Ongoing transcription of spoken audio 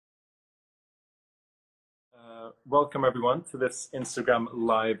welcome everyone to this Instagram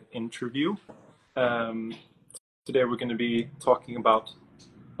live interview. Today we're going to be talking about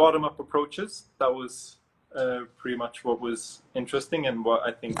bottom-up approaches. That was pretty much what was interesting and what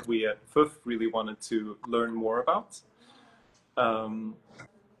I think we at FUF really wanted to learn more about.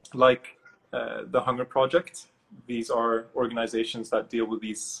 Like the Hunger Project, these are organizations that deal with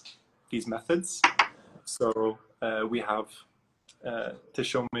these methods. So we have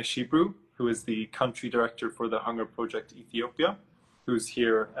Teshome Shibru, who is the country director for the Hunger Project Ethiopia, who's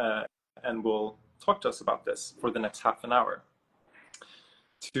here and will talk to us about this for the next half an hour.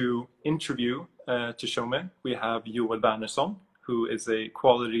 To interview Teshome, we have Joel Wernersson, who is a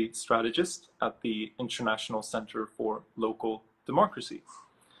quality strategist at the International Center for Local Democracy.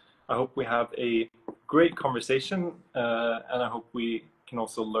 I hope we have a great conversation and I hope we can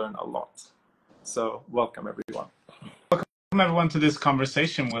also learn a lot. So welcome everyone. Welcome everyone to this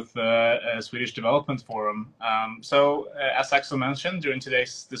conversation with the Swedish Development Forum. As Axel mentioned, during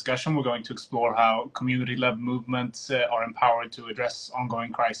today's discussion, we're going to explore how community-led movements are empowered to address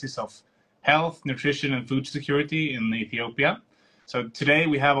ongoing crises of health, nutrition, and food security in Ethiopia. So today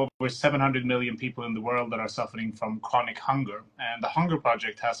we have over 700 million people in the world that are suffering from chronic hunger. And the Hunger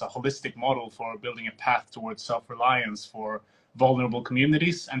Project has a holistic model for building a path towards self-reliance for vulnerable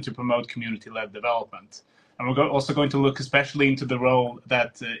communities and to promote community-led development. And we're also going to look especially into the role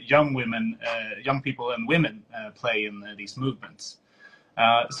that young people and women play in these movements.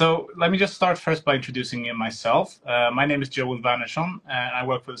 So let me just start first by introducing myself. My name is Joel Wernersson, and I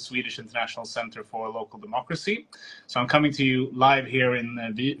work for the Swedish International Center for Local Democracy. So I'm coming to you live here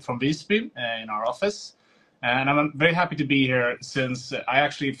from Visby in our office. And I'm very happy to be here since I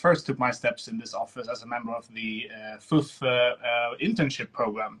actually first took my steps in this office as a member of the FUF internship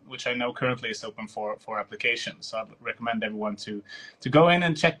program, which I know currently is open for applications. So I recommend everyone to go in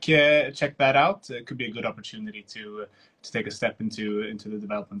and check that out. It could be a good opportunity to take a step into the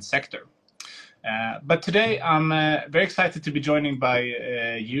development sector. But today I'm very excited to be joined by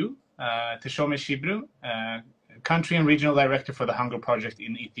you, Teshome Shibru, Country and Regional Director for the Hunger Project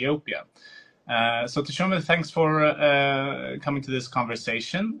in Ethiopia. So Teshome, thanks for coming to this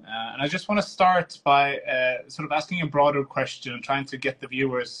conversation. And I just want to start by sort of asking a broader question, trying to get the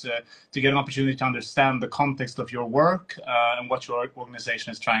viewers to get an opportunity to understand the context of your work and what your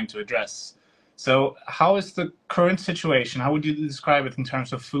organization is trying to address. So how is the current situation, how would you describe it in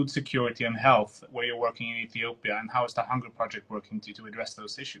terms of food security and health where you're working in Ethiopia, and how is the Hunger Project working to address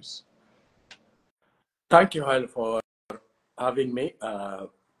those issues? Thank you, Joel, for having me.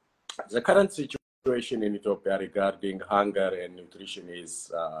 The current situation in Ethiopia regarding hunger and nutrition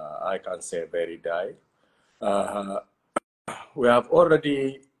is, I can say, very dire. We have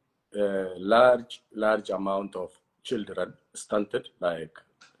already a large amount of children stunted, like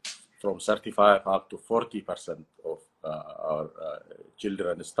from 35 up to 40% of our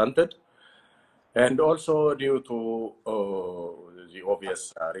children stunted. And also due to the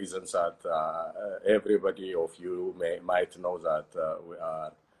obvious reasons that everybody of you might know that we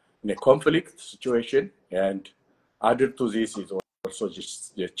are in a conflict situation, and added to this is also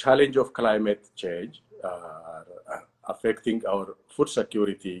just the challenge of climate change affecting our food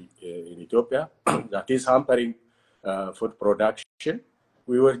security in Ethiopia that is hampering food production.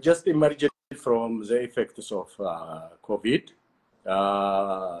 We were just emerging from the effects of COVID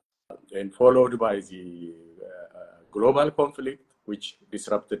and followed by the global conflict, which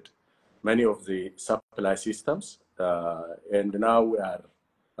disrupted many of the supply systems. And now we are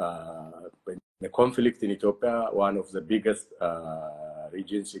in a conflict in Ethiopia. One of the biggest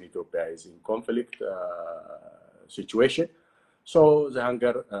regions in Ethiopia is in conflict situation. So the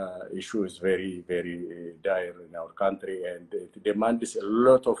hunger issue is very, very dire in our country, and it demands a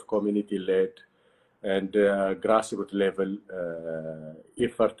lot of community-led and grassroots level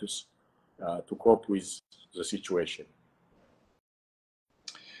efforts to cope with the situation.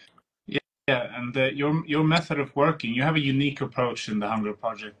 Yeah, and your method of working, you have a unique approach in the Hunger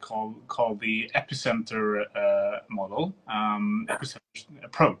Project called the epicenter model, epicenter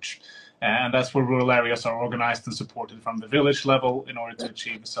approach. And that's where rural areas are organized and supported from the village level in order to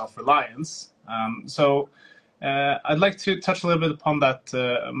achieve self-reliance. So I'd like to touch a little bit upon that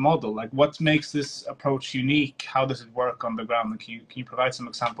model. Like, what makes this approach unique? How does it work on the ground? Can you provide some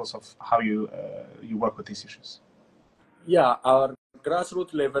examples of how you work with these issues? Yeah, our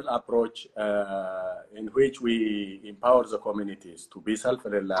grassroots level approach in which we empower the communities to be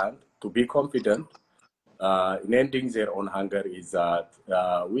self-reliant, to be confident in ending their own hunger is that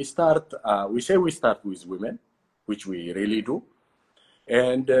we say we start with women, which we really do.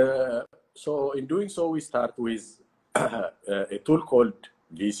 And so in doing so, we start with a tool called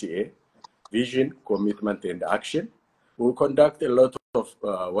VCA, vision, commitment, and action. We conduct a lot of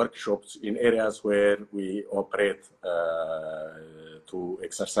workshops in areas where we operate to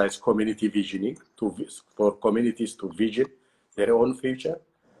exercise community visioning, for communities to vision their own future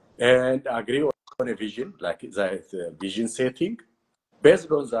and agree on a vision, like that vision setting.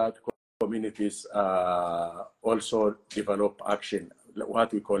 Based on that, communities also develop action,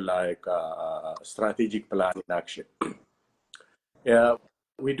 what we call like strategic plan in action.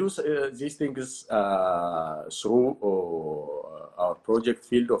 We do these things through our project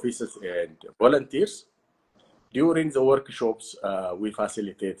field officers and volunteers. During the workshops, we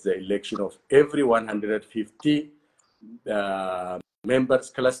facilitate the election of every 150 members.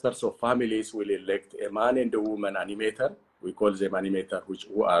 Clusters of families will elect a man and a woman animator. We call them animator,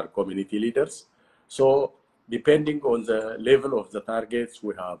 who are community leaders. So depending on the level of the targets,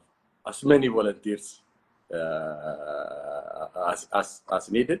 we have as many volunteers as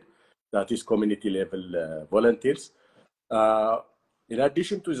needed. That is community level volunteers. In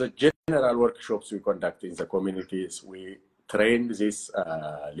addition to the general workshops we conduct in the communities, we train these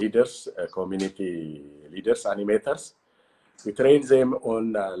leaders, community leaders, animators. We train them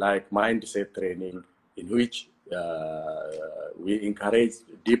on like mindset training, in which we encourage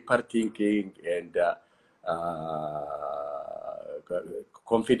deeper thinking and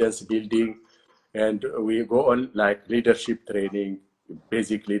confidence building. And we go on like leadership training,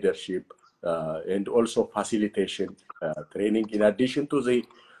 basic leadership, and also facilitation training, in addition to the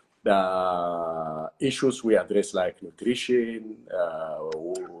issues we address like nutrition,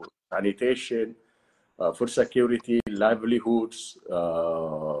 sanitation, food security, livelihoods,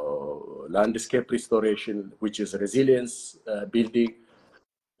 landscape restoration, which is resilience building.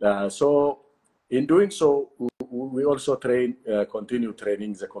 So in doing so, we also continue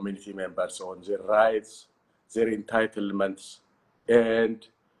training the community members on their rights, their entitlements, and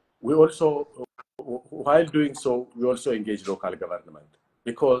we also, while doing so, we also engage local government,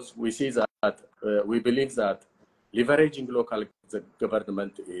 because we see that we believe that leveraging local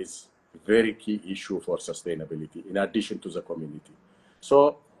government is a very key issue for sustainability, in addition to the community.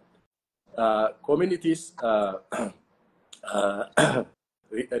 So communities,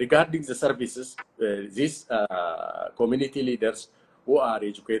 regarding the services, these community leaders who are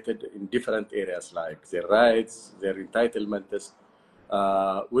educated in different areas like their rights, their entitlements,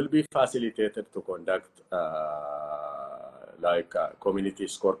 will be facilitated to conduct like a community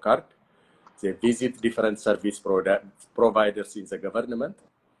scorecard. They visit different service providers in the government.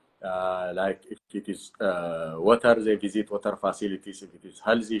 Like if it is water, they visit water facilities. If it is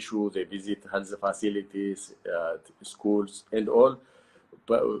health issue, they visit health facilities, schools, and all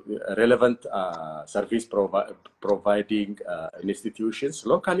relevant service providing institutions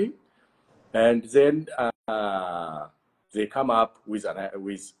locally. And then they come up with a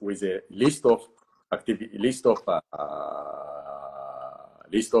list of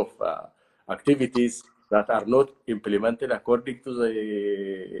activities that are not implemented according to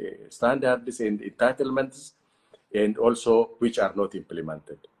the standards and entitlements, and also which are not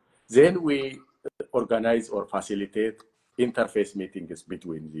implemented. Then we organize or facilitate interface meetings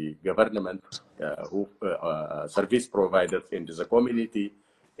between the government, service providers, and the community,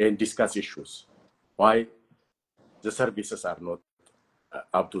 and discuss issues. Why the services are not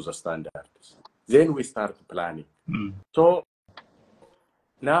up to the standards. Then we start planning. So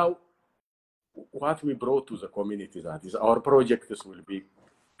now, what we brought to the community, that is our projects will be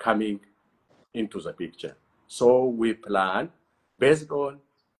coming into the picture. So we plan based on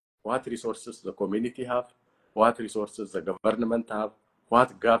what resources the community have, what resources the government have,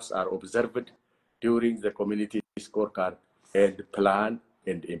 what gaps are observed during the community scorecard, and plan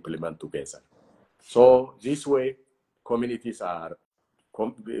and implement together. So this way, communities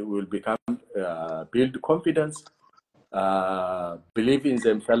will become build confidence, believe in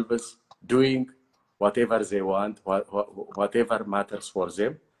themselves, doing whatever they want, whatever matters for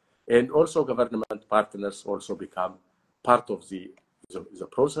them, and also government partners also become part of the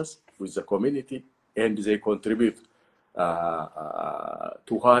process with the community, and they contribute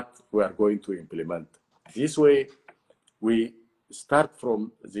to what we are going to implement. This way, we start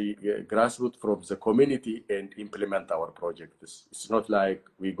from the grassroots, from the community, and implement our projects. It's not like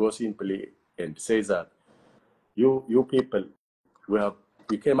we go simply and say that you people,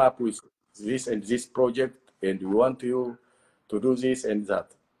 we came up with this and this project, and we want you to do this and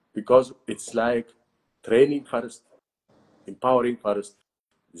that, because it's like training first, empowering first,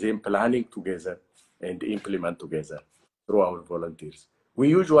 then planning together and implement together through our volunteers. We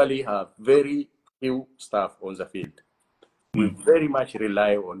usually have very few staff on the field. We very much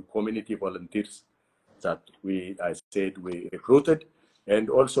rely on community volunteers that we recruited, and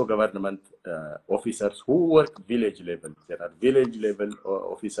also government officers who work village level. There are village level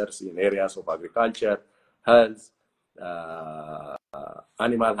officers in areas of agriculture, health,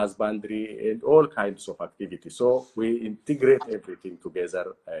 animal husbandry, and all kinds of activities. So we integrate everything together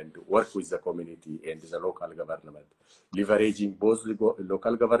and work with the community and the local government, leveraging both the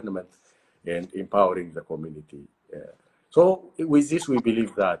local government and empowering the community. So with this, we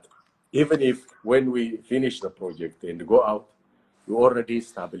believe that even if when we finish the project and go out, we already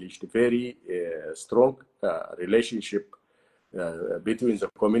established a very strong relationship between the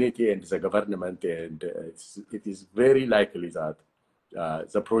community and the government, and it is very likely that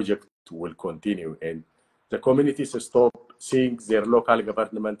the project will continue, and the communities stop seeing their local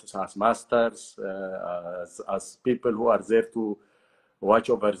governments as masters, as people who are there to watch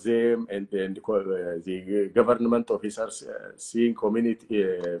over them, and the government officers seeing community,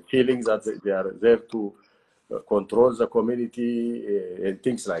 feeling that they are there to control the community and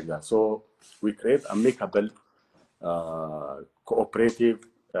things like that. So we create amicable, cooperative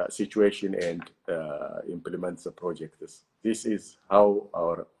situation and implement the project. This is how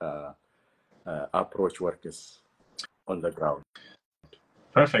our approach works on the ground.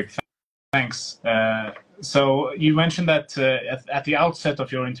 Perfect. Thanks. So you mentioned that at the outset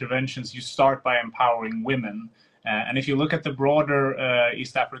of your interventions, you start by empowering women. And if you look at the broader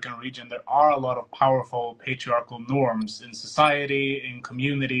East African region, there are a lot of powerful patriarchal norms in society, in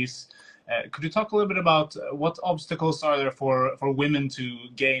communities. Could you talk a little bit about what obstacles are there for women to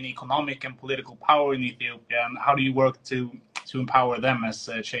gain economic and political power in Ethiopia, and how do you work to empower them as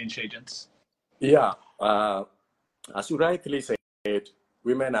change agents? Yeah, as you rightly said,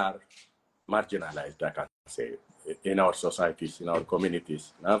 women are marginalized, I can say, in our societies, in our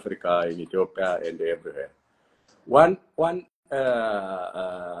communities, in Africa, in Ethiopia, and everywhere. One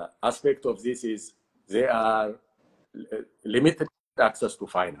aspect of this is they are limited access to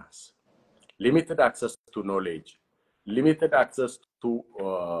finance, limited access to knowledge, limited access to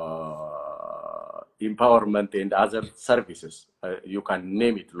empowerment and other services. You can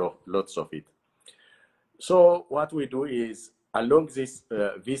name it, lots of it. So what we do is, along these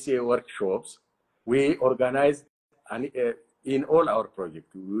VCA workshops, we organize, in all our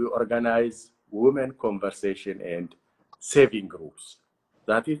projects, we organize women conversation and saving groups.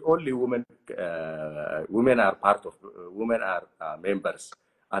 That is only women. Women are part of. Women are members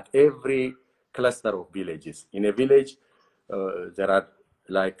at every cluster of villages. In a village, there are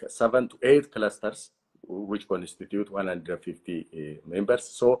like 7 to 8 clusters, which constitute 150 members.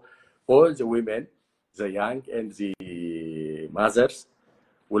 So all the women, the young, and the mothers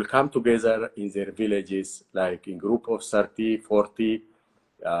will come together in their villages, like in group of 30, 40,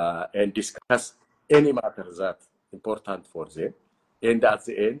 and discuss any matter that's important for them. And at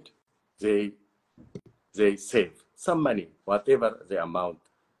the end, they save some money, whatever the amount,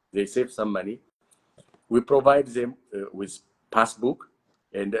 they save some money. We provide them with passbook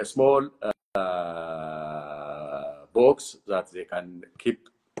and a small box that they can keep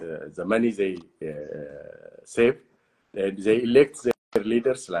the money they save, and they elect their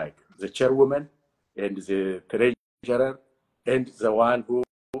leaders, like the chairwoman and the treasurer and the one who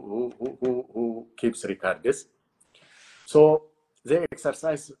keeps records. So they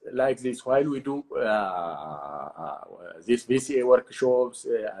exercise like this while we do these VCA workshops,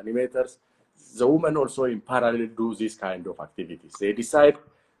 animators. The women also in parallel do this kind of activities. They decide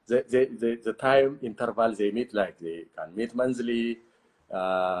the time interval they meet, like they can meet monthly,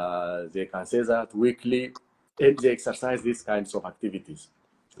 they can say that weekly, and they exercise these kinds of activities.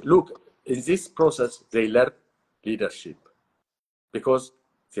 Look, in this process, they learn leadership because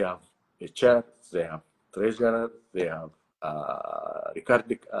they have a chair, they have treasurer, they have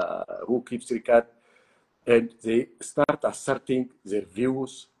record who keeps record, and they start asserting their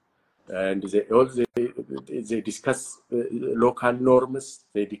views, and they discuss local norms,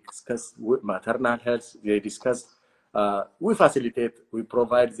 they discuss maternal health, they discuss, we facilitate, we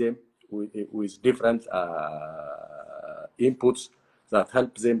provide them with different inputs that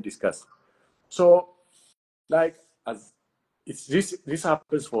help them discuss. So, like, as this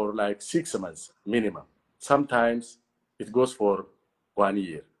happens for like 6 months minimum. Sometimes it goes for 1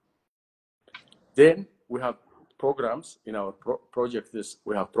 year. Then we have programs in our projects.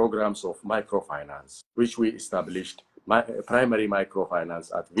 We have programs of microfinance, which we established, primary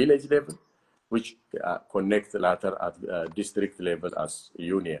microfinance at village level, which connect later at district level as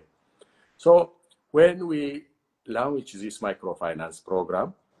union. So when we launch this microfinance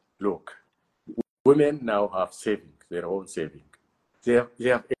program, look, women now have savings, their own saving. They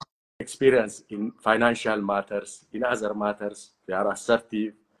have experience in financial matters, in other matters. They are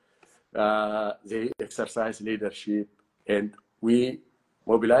assertive. They exercise leadership, and we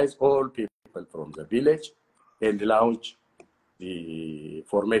mobilize all people from the village and launch the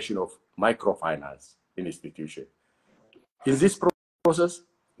formation of microfinance institution. In this process,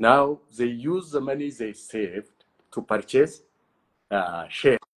 now they use the money they saved to purchase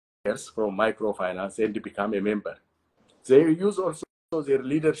shares from microfinance and become a member. They use also their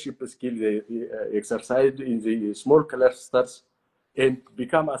leadership skill they exercise in the small clusters and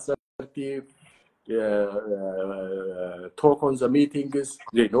become assertive, talk on the meetings.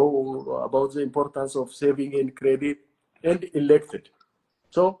 They know about the importance of saving and credit, and elected.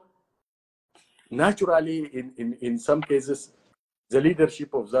 So naturally, in some cases, the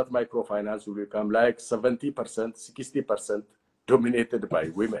leadership of that microfinance will become like 70%, 60% dominated by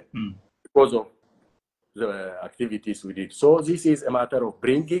women because of the activities we did. So this is a matter of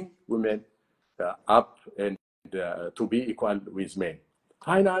bringing women up and to be equal with men.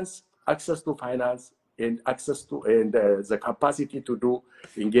 Finance, access to finance, and access to the capacity to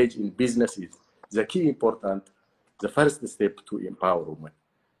engage in businesses, the key important, the first step to empower women.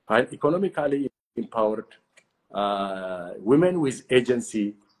 Economically empowered women with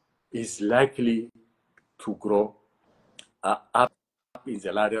agency is likely to grow up in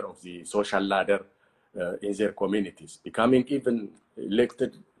the ladder of the social ladder in their communities, becoming even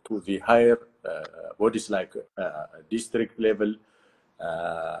elected to the higher bodies like district level,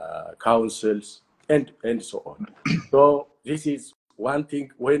 councils, and so on. So this is one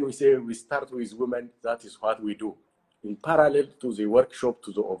thing. When we say we start with women, that is what we do. In parallel to the workshop,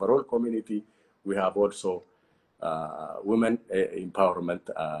 to the overall community, we have also women empowerment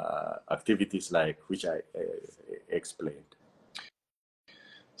activities like which I explained.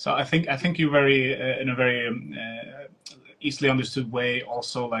 So I think you very in a very easily understood way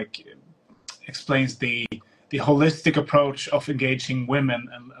also like explains the holistic approach of engaging women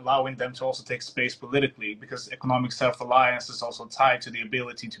and allowing them to also take space politically, because economic self-reliance is also tied to the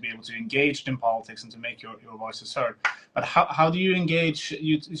ability to be able to engage in politics and to make your voices heard. But how do you engage?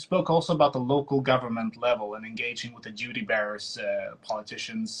 You spoke also about the local government level and engaging with the duty bearers,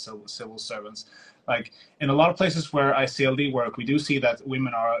 politicians, civil servants. Like in a lot of places where ICLD work, we do see that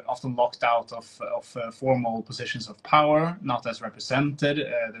women are often locked out of formal positions of power, not as represented.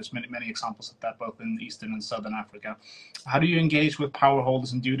 There's many examples of that, both in Eastern and Southern Africa. How do you engage with power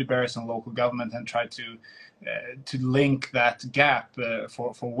holders and duty bearers and local government and try to link that gap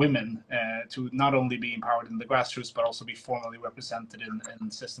for women to not only be empowered in the grassroots, but also be formally represented in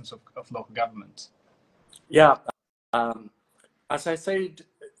systems of local government? Yeah, as I said,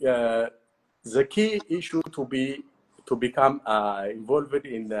 the key issue to become involved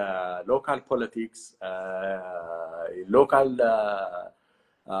in local politics, local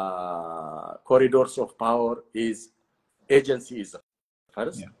corridors of power is agency is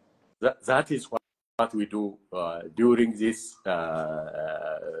first. Yeah. That is what we do during this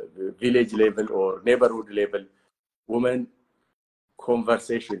village level or neighborhood level women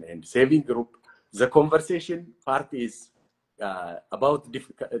conversation and saving group. The conversation part is about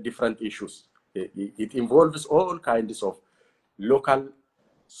different issues. It involves all kinds of local,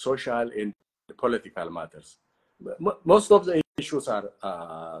 social, and political matters. Most of the issues are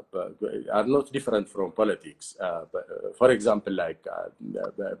not different from politics. For example, like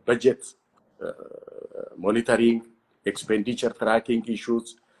budget monitoring, expenditure tracking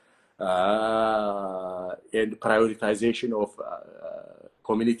issues, and prioritization of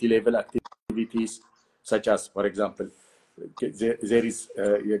community level activities, such as, for example, there is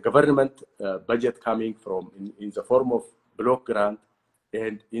a government budget coming from in the form of block grant,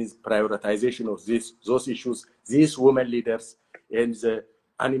 and in prioritization of those issues, these women leaders and the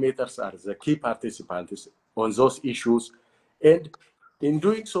animators are the key participants on those issues, and in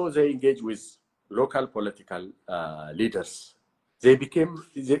doing so, they engage with local political leaders. They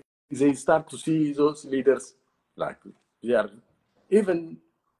start to see those leaders like they are, even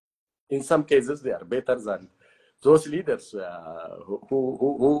in some cases, they are better than those leaders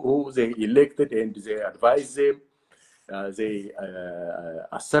who they elected, and they advise them. They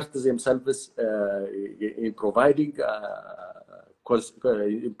assert themselves in providing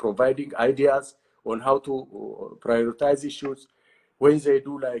ideas on how to prioritize issues. When they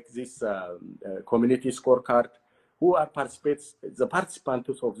do like this community scorecard, who are participants? The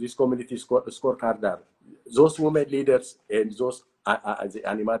participants of this community scorecard are those women leaders and those the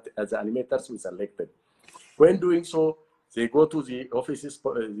animators we selected. When doing so, they go to the offices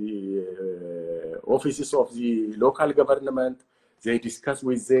of the local government. They discuss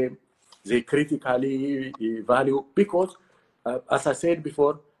with them. They critically value, because, as I said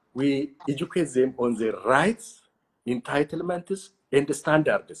before, we educate them on their rights, entitlements, and the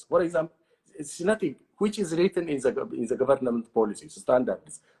standards. For example, it's nothing. which is written in the government policies,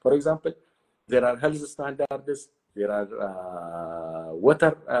 standards. For example, there are health standards, there are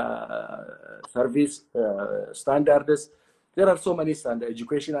water service standards. There are so many standards,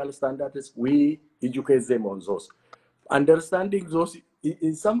 educational standards. We educate them on those. Understanding those,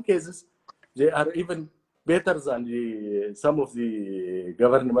 in some cases, they are even better than some of the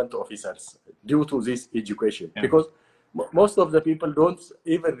government officers due to this education. Yeah. Because most of the people don't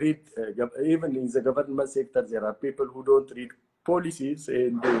even read, even in the government sector, there are people who don't read policies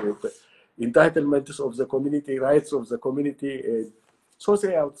and entitlements of the community, rights of the community. So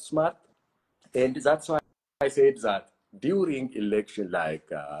they are smart. And that's why I said that during election, like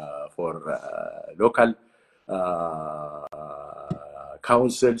for local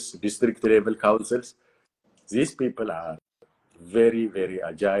councils, district level councils, these people are very, very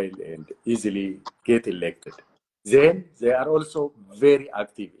agile and easily get elected. Then they are also very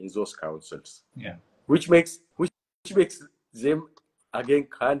active in those councils, yeah, which makes them again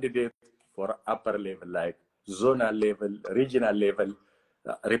candidate for upper level, like zonal level, regional level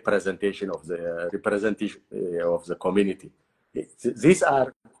representation of the community. These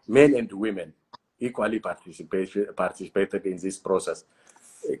are men and women equally participated in this process.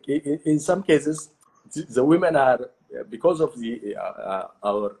 In some cases, the women are, because of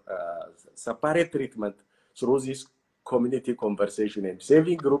our separate treatment through this community conversation and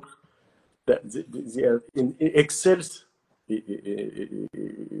saving group, they are excels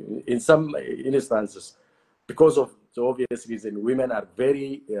in some instances because of the obvious reason. Women are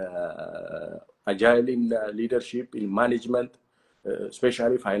very agile in leadership, in management,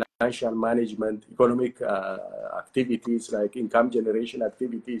 especially financial management, economic activities like income generation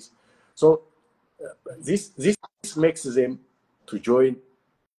activities. So this makes them to join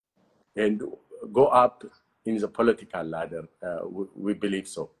and go up in the political ladder. We believe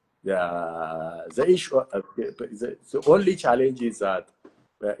so. The issue, the only challenge is that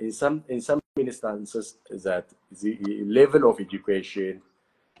in some instances that the level of education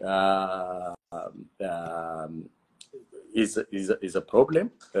is a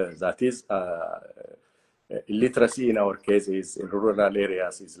problem. That is, illiteracy in our cases in rural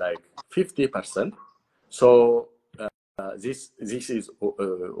areas is like 50%. So this is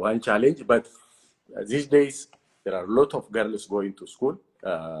one challenge. But these days there are a lot of girls going to school,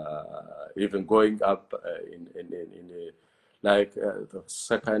 even going up in like the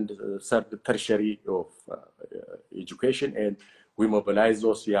second, third tertiary of education, and we mobilize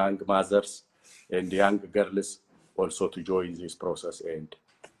those young mothers and young girls also to join this process and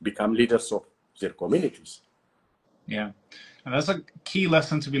become leaders of their communities. Yeah, and that's a key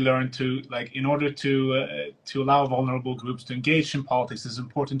lesson to be learned to, like, in order to allow vulnerable groups to engage in politics, it's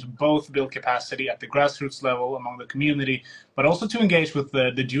important to both build capacity at the grassroots level among the community, but also to engage with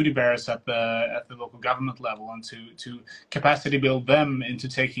the duty bearers at the local government level, and to capacity build them into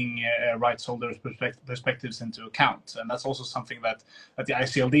taking rights holders' perspectives into account. And that's also something that the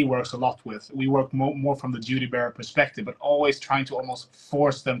ICLD works a lot with. We work more from the duty bearer perspective, but always trying to almost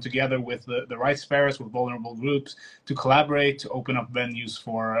force them together with the rights bearers, with vulnerable groups, to collaborate, to open up venues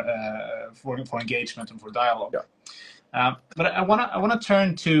for engagement and for dialogue. Yeah. But I want to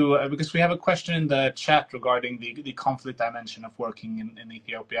turn to, because we have a question in the chat regarding the conflict dimension of working in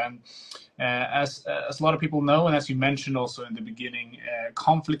Ethiopia. And as a lot of people know, and as you mentioned also in the beginning,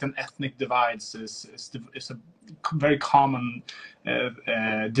 conflict and ethnic divides is a very common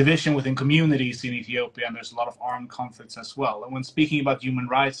division within communities in Ethiopia, and there's a lot of armed conflicts as well. And when speaking about human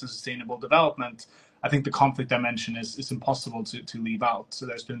rights and sustainable development, I think the conflict dimension is impossible to leave out. So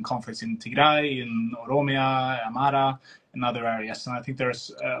there's been conflicts in Tigray, in Oromia, Amara, and other areas. And I think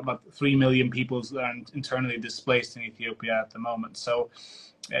there's about 3 million people that are internally displaced in Ethiopia at the moment. So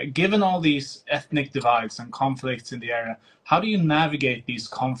given all these ethnic divides and conflicts in the area, how do you navigate these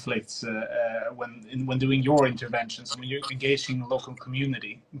conflicts when doing your interventions, when you're engaging the local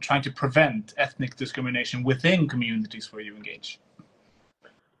community and trying to prevent ethnic discrimination within communities where you engage?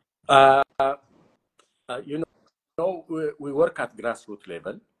 You know, we work at grassroots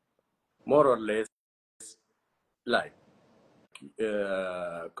level, more or less like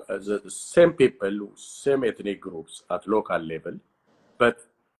the same people, same ethnic groups at local level, but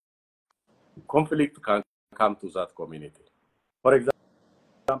conflict can come to that community. For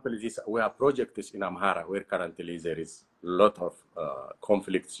example, we have projects in Amhara where currently there is a lot of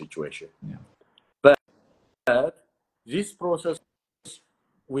conflict situation. Yeah. But this process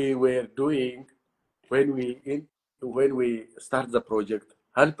we were doing when we start the project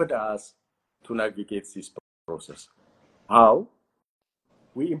helped us to navigate this process. How?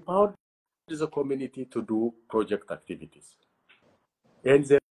 We empowered the community to do project activities. And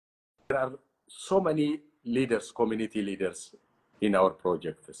there are so many leaders, community leaders in our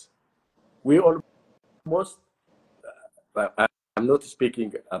projects. We almost, I'm not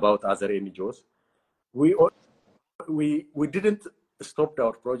speaking about other NGOs, we didn't stop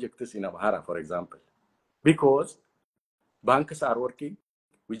our projects in Amhara, for example, because banks are working,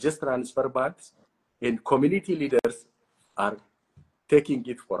 we just transfer banks, and community leaders are taking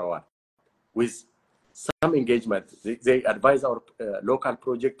it forward with some engagement. They advise our local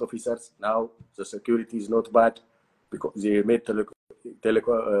project officers. Now the security is not bad because they made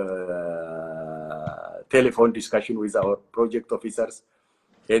telephone discussion with our project officers,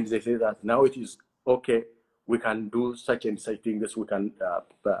 and they say that now it is okay. We can do such and such things. We can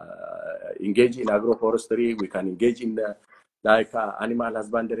engage in agroforestry. We can engage in animal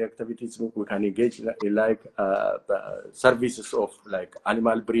husbandry activities. We can engage in services of like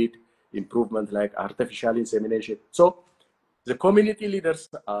animal breed improvement, like artificial insemination. So the community leaders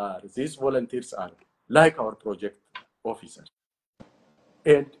are, these volunteers are like our project officers.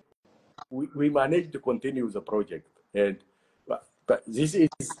 And we managed to continue the project. And but this is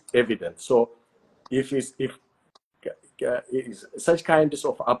evident. So if such kinds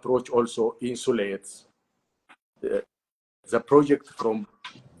of approach also insulates the project from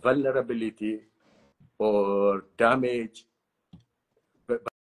vulnerability or damage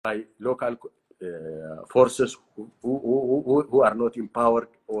by local forces who are not empowered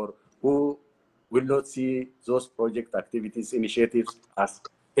or who will not see those project activities, initiatives as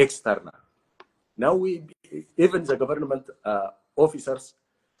external. Now even the government officers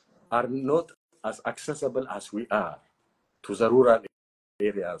are not as accessible as we are to the rural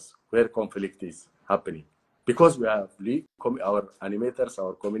areas where conflict is happening, because we have our animators,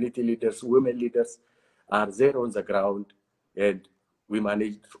 our community leaders, women leaders are there on the ground, and we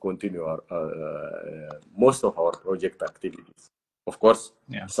managed to continue our most of our project activities. Of course,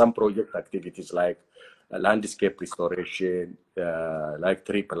 some project activities like landscape restoration, like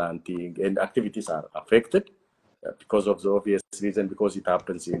tree planting, and activities are affected because of the obvious reason, because it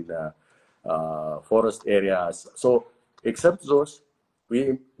happens in forest areas. So except those,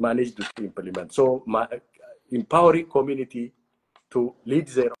 we managed to implement. So empowering community to lead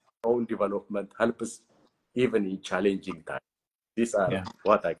their own development helps even in challenging times. These are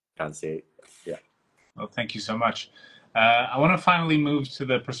what I can say. Yeah. Well, thank you so much. I want to finally move to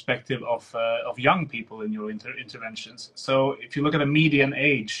the perspective of young people in your interventions. So, if you look at the median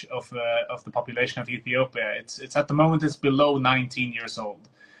age of the population of Ethiopia, it's at the moment it's below 19 years old,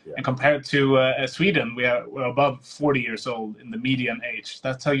 and compared to Sweden, we're above 40 years old in the median age.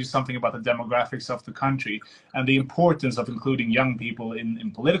 That tells you something about the demographics of the country and the importance of including young people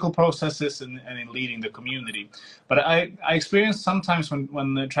in political processes and in leading the community. But I experience sometimes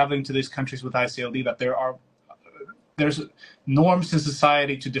when traveling to these countries with ICLD that there's norms in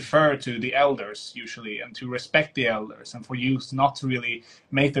society to defer to the elders usually, and to respect the elders, and for youth not to really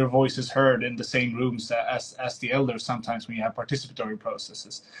make their voices heard in the same rooms as the elders sometimes when you have participatory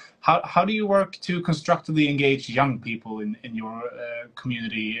processes. How do you work to constructively engage young people in your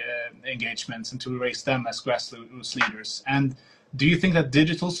community engagements and to raise them as grassroots leaders? And do you think that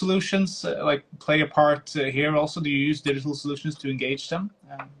digital solutions like play a part here also? Do you use digital solutions to engage them?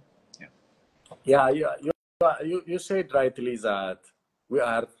 You said rightly that we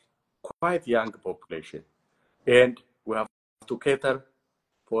are quite young population, and we have to cater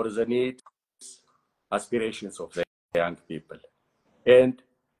for the needs, aspirations of the young people. And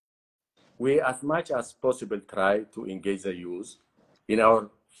we, as much as possible, try to engage the youth in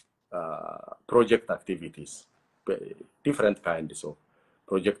our project activities, different kinds of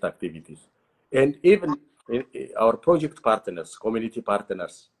project activities. And even our project partners, community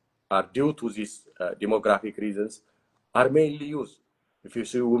partners, are due to these demographic reasons, are mainly youth. If you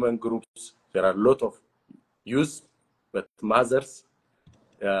see women groups, there are a lot of youth, but mothers,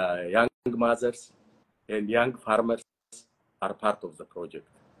 young mothers, and young farmers are part of the project.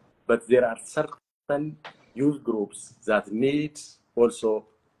 But there are certain youth groups that need also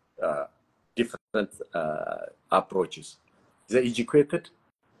different approaches. The educated,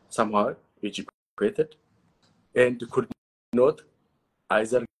 somehow educated, and could not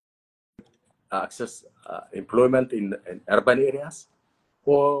either access employment in urban areas,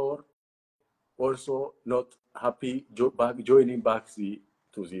 or also not happy joining back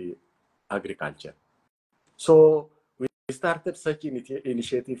to the agriculture. So we started such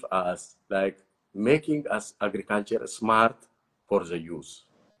initiative as like making us agriculture smart for the youth.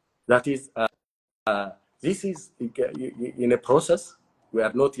 That is, this is in a process. We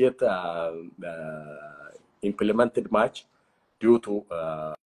are not yet implemented much due to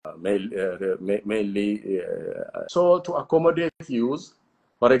mainly so to accommodate youth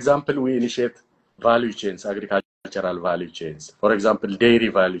For example, we initiate value chains, agricultural value chains. For example, dairy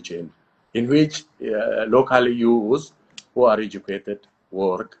value chain, in which local youths who are educated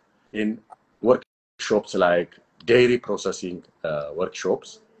work in workshops like dairy processing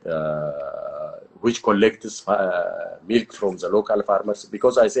workshops, which collects milk from the local farmers.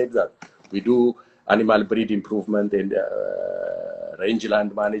 Because I said that we do animal breed improvement and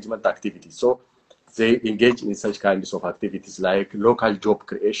rangeland management activities. So they engage in such kinds of activities like local job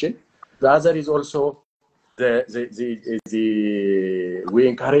creation. The other is also we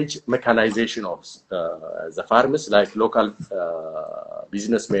encourage mechanization of the farmers, like local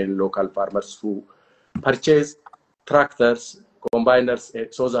businessmen, local farmers who purchase tractors, combiners,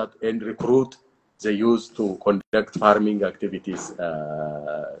 so that and recruit the youth to conduct farming activities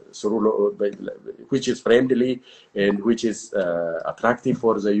through, which is friendly and which is attractive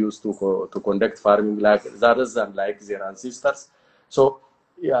for the youth to conduct farming like rather than like their ancestors. So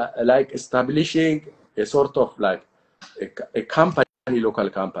yeah, like establishing a sort of like a company, local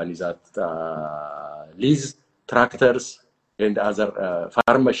company that lease tractors and other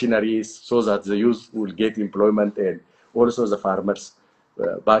farm machineries, so that the youth will get employment and also the farmers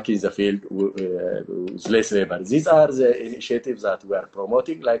back in the field with less labor. These are the initiatives that we are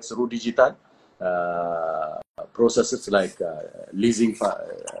promoting, like through digital processes like leasing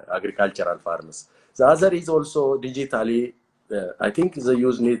agricultural farmers. The other is also digitally, I think the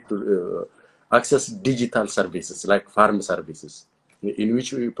youth need to access digital services like farm services, in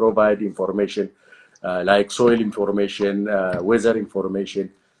which we provide information like soil information, weather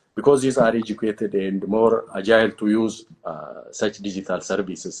information, because these are educated and more agile to use such digital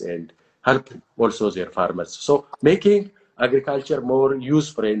services and help also their farmers. So making agriculture more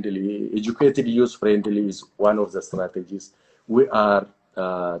use-friendly, educated use-friendly is one of the strategies we are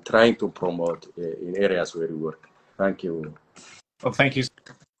trying to promote in areas where we work. Thank you. Well, thank you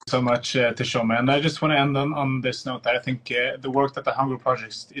so much, Teshome. And I just want to end on this note that I think the work that the Hunger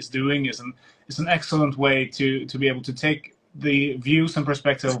Project is doing is an excellent way to be able to take the views and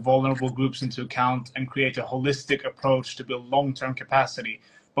perspective of vulnerable groups into account and create a holistic approach to build long-term capacity,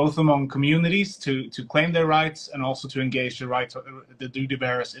 both among communities to claim their rights and also to engage the duty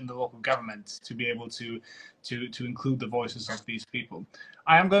bearers in the local government to be able to include the voices of these people.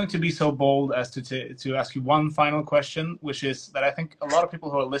 I am going to be so bold as to ask you one final question, which is that I think a lot of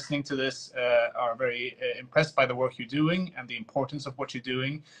people who are listening to this are very impressed by the work you're doing and the importance of what you're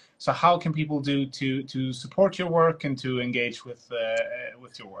doing. So how can people do to support your work and to engage with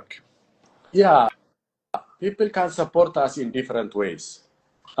your work? Yeah, people can support us in different ways.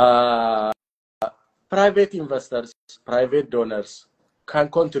 Private investors, private donors can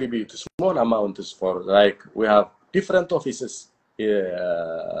contribute small amounts for, like, we have different offices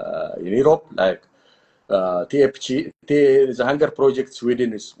in Europe, like TFG, the Hunger Project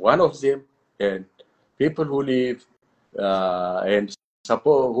Sweden is one of them, and people who live and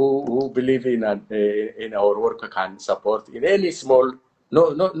support, who believe in our work can support in any small.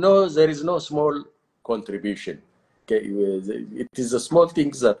 No, there is no small contribution. Okay, it is a small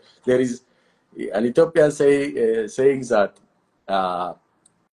things that there is an Ethiopian saying that a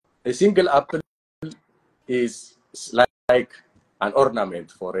single apple is like an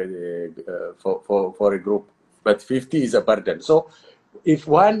ornament for a group, but 50 is a burden. So if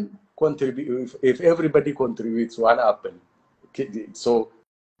one contribute, if everybody contributes one apple, so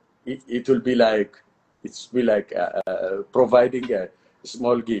it will be like providing a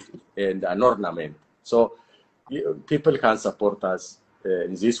small gift and an ornament. So people can support us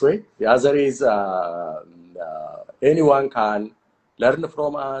in this way. The other is anyone can learn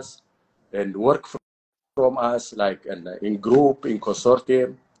from us and work from us, like in group, in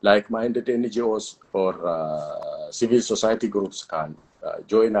consortium, like-minded NGOs or civil society groups can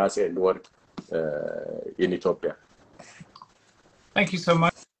join us and work in Ethiopia. Thank you so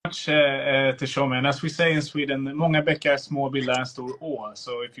much, Teshome. And as we say in Sweden, många bäckar små bildar en stor å.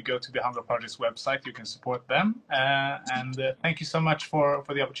 So if you go to the Hunger Project's website, you can support them. And thank you so much for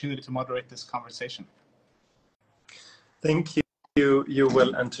the opportunity to moderate this conversation. Thank you,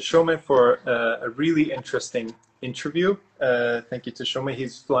 Joel and Teshome, for a really interesting interview. Thank you, Teshome.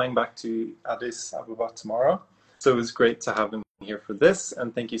 He's flying back to Addis Ababa tomorrow. So it was great to have him here for this.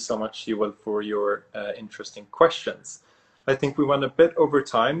 And thank you so much, Joel, for your interesting questions. I think we went a bit over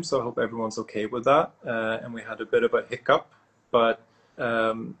time, so I hope everyone's okay with that. And we had a bit of a hiccup, but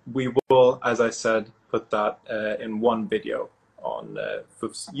we will, as I said, put that in one video on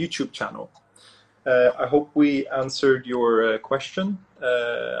FUF's YouTube channel. I hope we answered your question.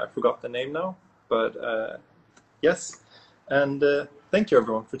 I forgot the name now, but yes. And thank you,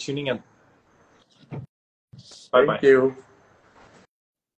 everyone, for tuning in. Bye-bye. Thank you.